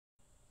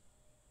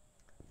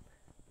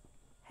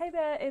Hey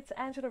there, it's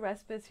Angela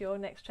Raspis, your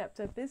Next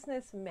Chapter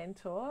business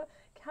mentor,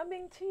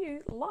 coming to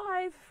you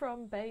live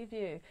from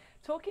Bayview,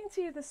 talking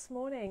to you this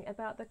morning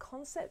about the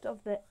concept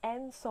of the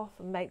ANSOF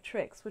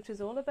matrix, which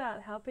is all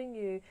about helping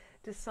you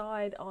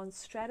decide on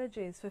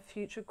strategies for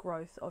future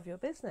growth of your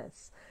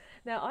business.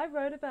 Now, I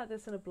wrote about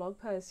this in a blog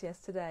post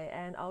yesterday,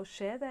 and I'll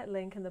share that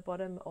link in the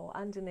bottom or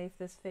underneath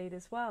this feed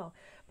as well.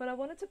 But I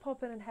wanted to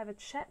pop in and have a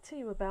chat to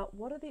you about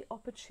what are the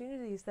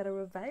opportunities that are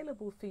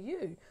available for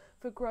you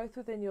for growth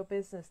within your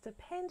business,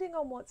 depending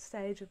on what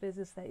stage of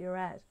business that you're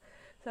at.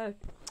 So,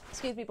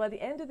 by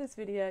the end of this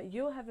video,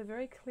 you'll have a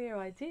very clear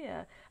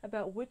idea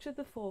about which of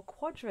the 4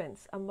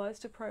 quadrants are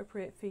most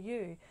appropriate for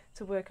you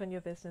to work on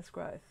your business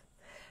growth.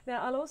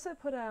 Now, I'll also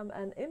put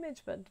an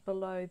image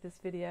below this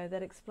video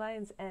that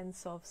explains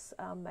ANSOF's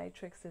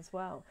matrix as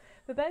well.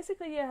 But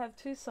basically, you have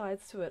 2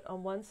 sides to it.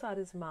 On one side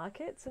is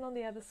markets, and on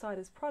the other side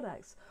is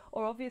products,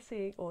 or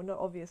obviously, or not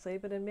obviously,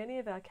 but in many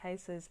of our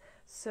cases,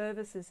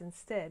 services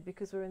instead,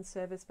 because we're in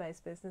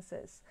service-based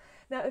businesses.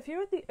 Now, if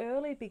you're at the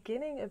early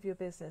beginning of your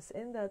business,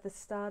 in the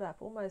startup,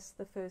 almost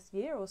the first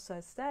year or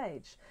so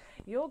stage,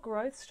 your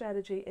growth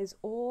strategy is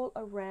all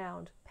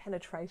around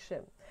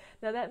penetration.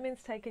 Now, that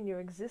means taking your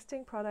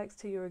existing products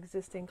to your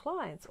existing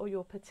clients or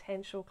your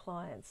potential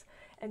clients.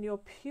 And your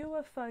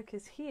pure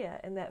focus here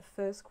in that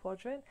first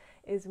quadrant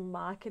is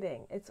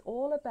marketing. It's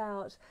all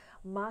about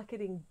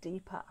marketing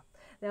deeper.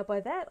 Now,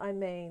 by that I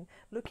mean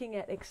looking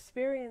at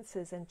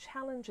experiences and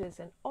challenges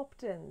and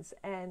opt-ins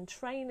and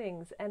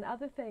trainings and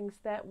other things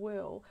that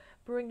will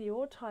bring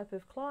your type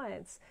of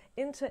clients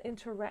into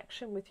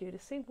interaction with you to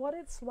see what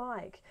it's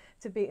like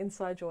to be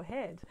inside your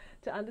head,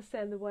 to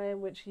understand the way in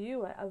which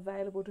you are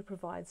available to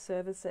provide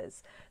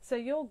services. So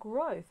your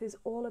growth is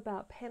all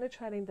about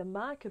penetrating the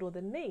market or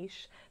the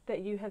niche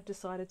that you have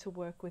decided to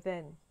work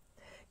within.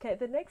 Okay,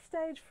 the next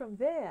stage from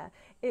there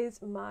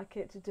is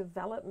market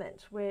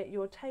development, where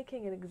you're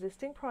taking an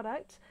existing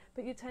product,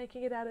 but you're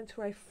taking it out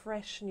into a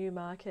fresh new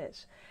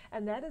market.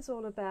 And that is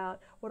all about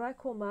what I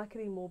call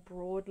marketing more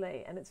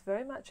broadly, and it's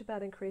very much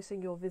about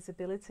increasing your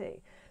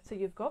visibility. So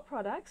you've got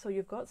products or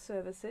you've got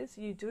services,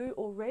 you do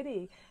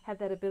already have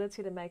that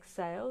ability to make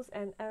sales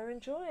and are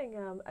enjoying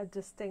a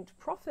distinct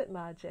profit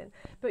margin,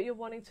 but you're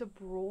wanting to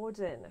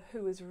broaden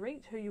who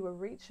you are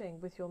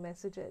reaching with your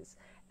messages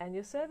and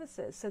your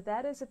services. So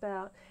that is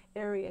about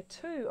area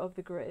 2 of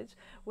the grid,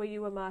 where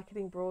you are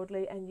marketing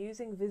broadly and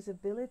using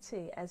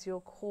visibility as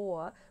your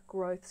core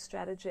growth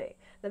strategy.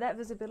 Now, that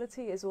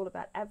visibility is all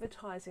about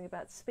advertising,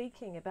 about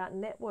speaking, about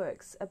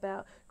networks,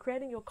 about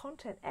creating your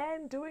content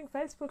and doing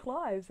Facebook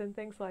Lives and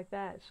things like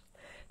that.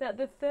 Now,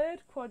 the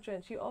third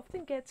quadrant, you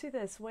often get to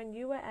this when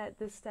you are at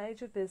this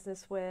stage of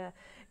business where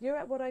you're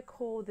at what I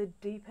call the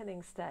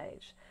deepening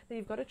stage. Now,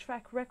 you've got a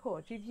track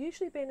record. You've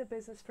usually been in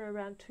business for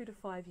around 2 to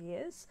 5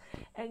 years,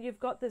 and you've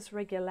got this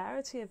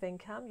regularity of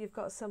income. You've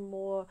got some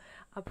more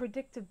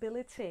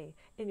predictability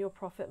in your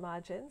profit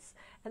margins,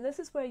 and this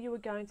is where you are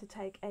going to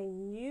take a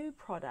new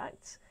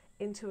product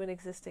into an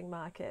existing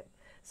market.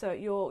 So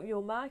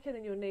your market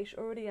and your niche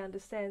already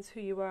understands who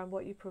you are and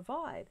what you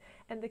provide.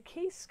 And the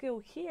key skill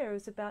here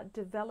is about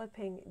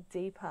developing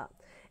deeper.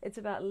 It's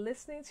about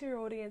listening to your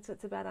audience.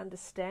 It's about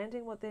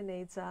understanding what their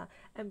needs are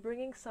and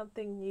bringing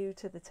something new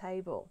to the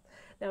table.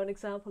 Now, an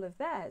example of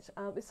that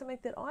is something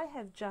that I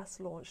have just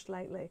launched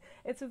lately.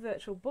 It's a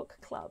virtual book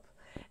club.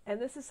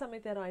 And this is something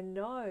that I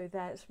know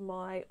that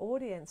my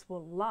audience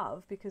will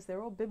love, because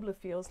they're all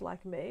bibliophiles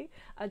like me,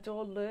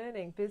 adore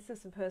learning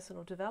business and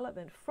personal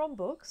development from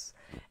books.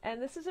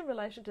 And this is in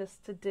relation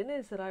to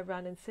dinners that I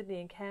run in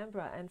Sydney and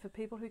Canberra, and for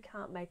people who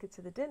can't make it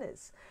to the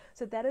dinners.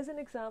 So that is an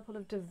example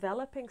of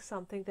developing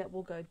something that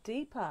will go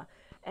deeper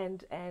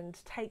and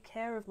take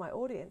care of my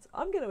audience.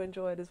 I'm going to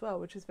enjoy it as well,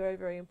 which is very,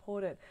 very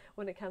important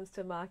when it comes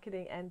to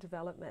marketing and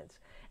development.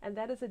 And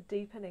that is a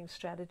deepening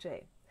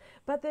strategy.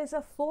 But there's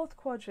a 4th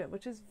quadrant,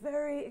 which is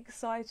very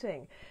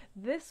exciting.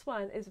 This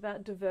one is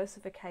about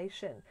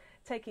diversification,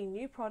 taking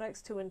new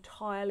products to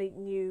entirely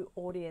new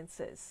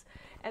audiences.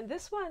 And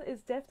this one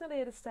is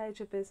definitely at a stage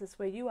of business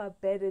where you are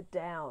bedded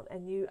down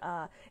and you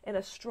are in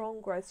a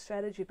strong growth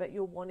strategy, but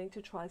you're wanting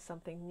to try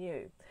something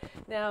new.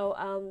 Now,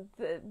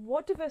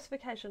 what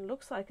diversification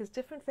looks like is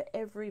different for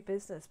every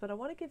business, but I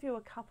want to give you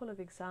a couple of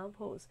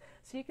examples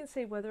so you can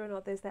see whether or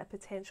not there's that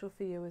potential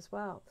for you as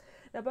well.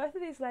 Now, both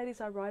of these ladies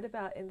I write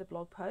about in the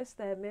blog post.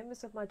 They're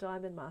members of my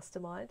Diamond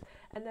Mastermind,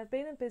 and they've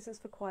been in business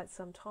for quite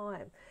some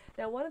time.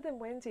 Now, one of them,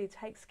 Wendy,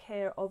 takes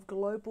care of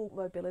global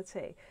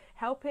mobility,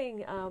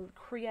 helping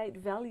create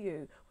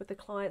value with the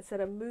clients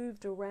that are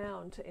moved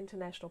around to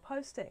international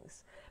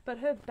postings. But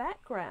her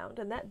background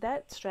and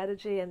that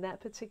strategy and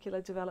that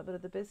particular development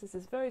of the business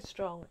is very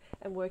strong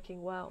and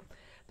working well.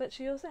 But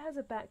she also has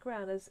a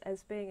background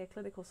as being a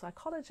clinical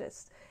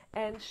psychologist,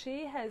 and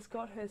she has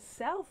got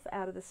herself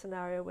out of the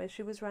scenario where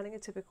she was running a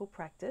typical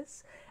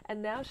practice,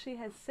 and now she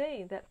has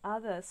seen that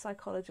other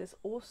psychologists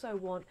also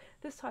want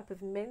this type of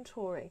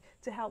mentoring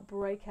to help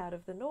break out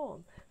of the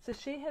norm. So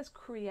she has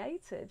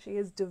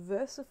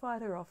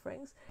diversified her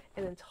offerings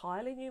in an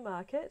entirely new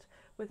market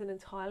with an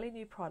entirely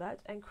new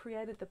product and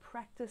created the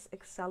Practice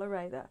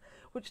Accelerator,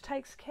 which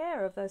takes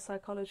care of those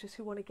psychologists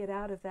who want to get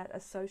out of that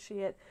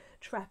associate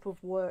trap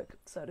of work,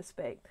 so to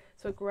speak.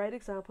 So a great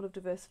example of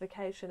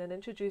diversification and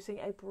introducing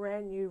a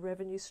brand new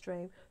revenue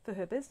stream for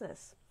her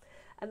business.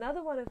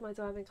 Another one of my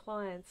diamond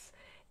clients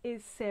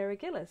is Sarah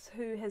Gillis,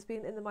 who has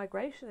been in the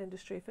migration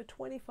industry for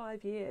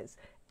 25 years.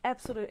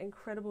 Absolute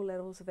incredible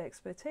levels of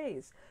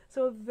expertise.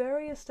 So a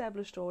very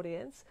established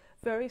audience,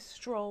 very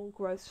strong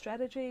growth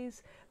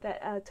strategies that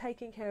are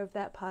taking care of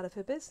that part of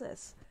her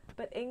business.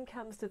 But in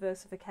comes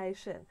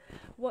diversification.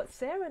 What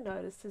Sarah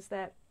noticed is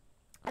that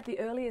at the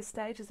earliest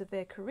stages of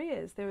their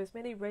careers, there is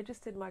many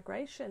registered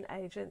migration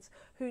agents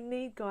who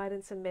need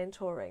guidance and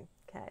mentoring.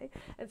 Okay,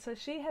 and so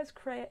she has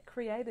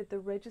created the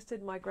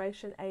Registered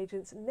Migration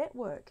Agents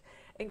Network,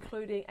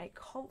 including a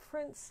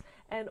conference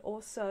and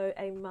also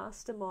a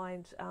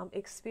mastermind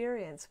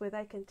experience where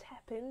they can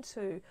tap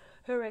into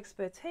her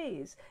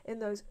expertise in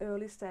those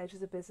early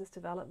stages of business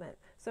development.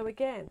 So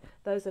again,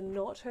 those are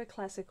not her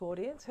classic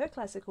audience. Her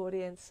classic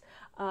audience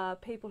are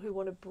people who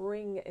want to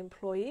bring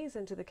employees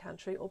into the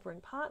country or bring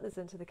partners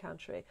into the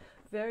country.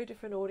 Very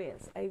different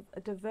audience, a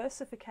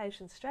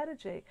diversification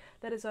strategy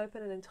that has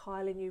opened an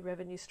entirely new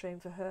revenue stream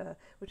for her,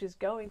 which is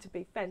going to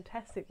be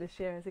fantastic this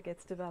year as it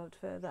gets developed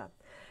further.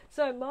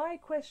 So my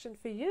question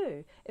for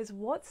you is,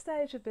 what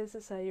stage of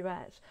business are you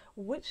at?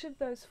 Which of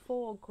those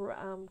four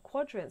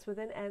quadrants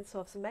within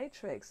Ansoff's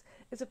matrix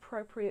is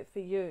appropriate for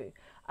you?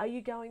 Are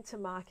you going to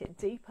market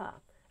deeper?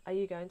 Are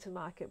you going to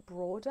market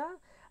broader?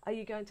 Are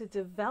you going to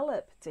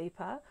develop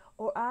deeper,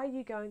 or are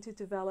you going to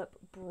develop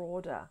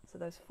broader? So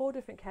those four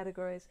different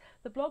categories.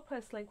 The blog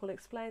post link will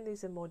explain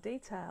these in more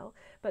detail,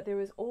 but there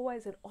is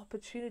always an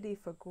opportunity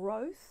for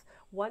growth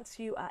once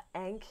you are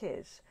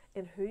anchored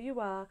in who you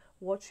are,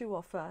 what you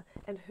offer,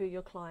 and who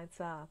your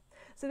clients are.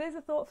 So there's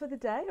a thought for the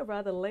day, a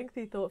rather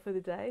lengthy thought for the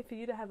day, for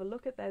you to have a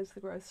look at those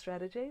growth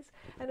strategies.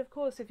 And of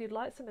course, if you'd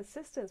like some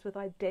assistance with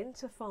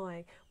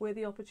identifying where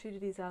the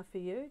opportunities are for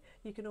you,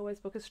 you can always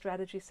book a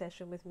strategy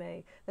session with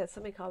me. That's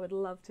something I would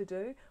love to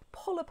do.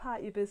 Pull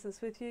apart your business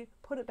with you,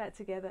 put it back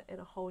together in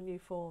a whole new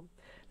form.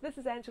 This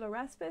is Angela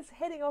Rasmus,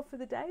 heading off for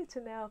the day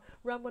to now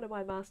run one of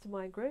my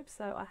mastermind groups.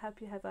 So I hope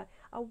you have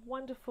a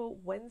wonderful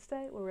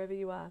Wednesday wherever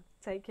you are.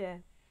 Take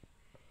care.